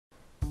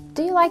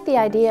Do you like the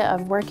idea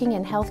of working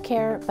in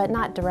healthcare but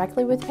not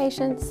directly with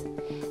patients?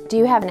 Do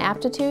you have an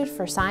aptitude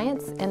for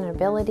science and an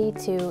ability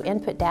to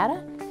input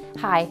data?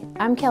 Hi,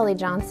 I'm Kelly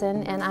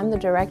Johnson and I'm the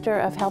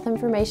Director of Health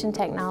Information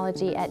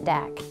Technology at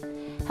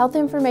DAC. Health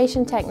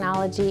Information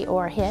Technology,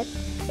 or HIT,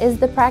 is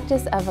the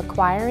practice of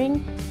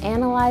acquiring,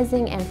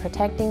 analyzing, and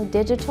protecting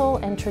digital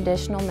and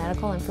traditional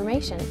medical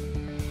information.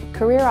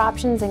 Career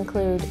options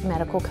include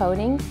medical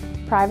coding,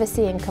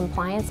 privacy and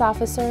compliance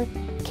officer,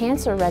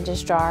 cancer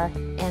registrar,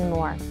 and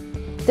more.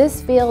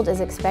 This field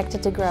is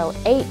expected to grow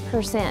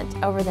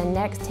 8% over the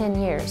next 10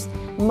 years,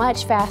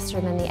 much faster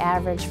than the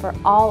average for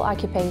all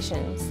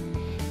occupations.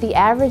 The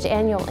average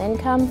annual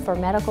income for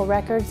medical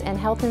records and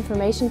health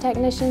information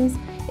technicians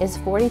is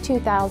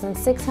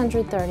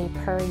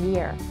 $42,630 per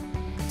year.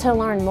 To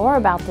learn more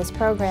about this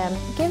program,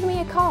 give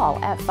me a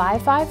call at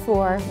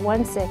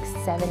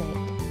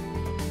 554-1678.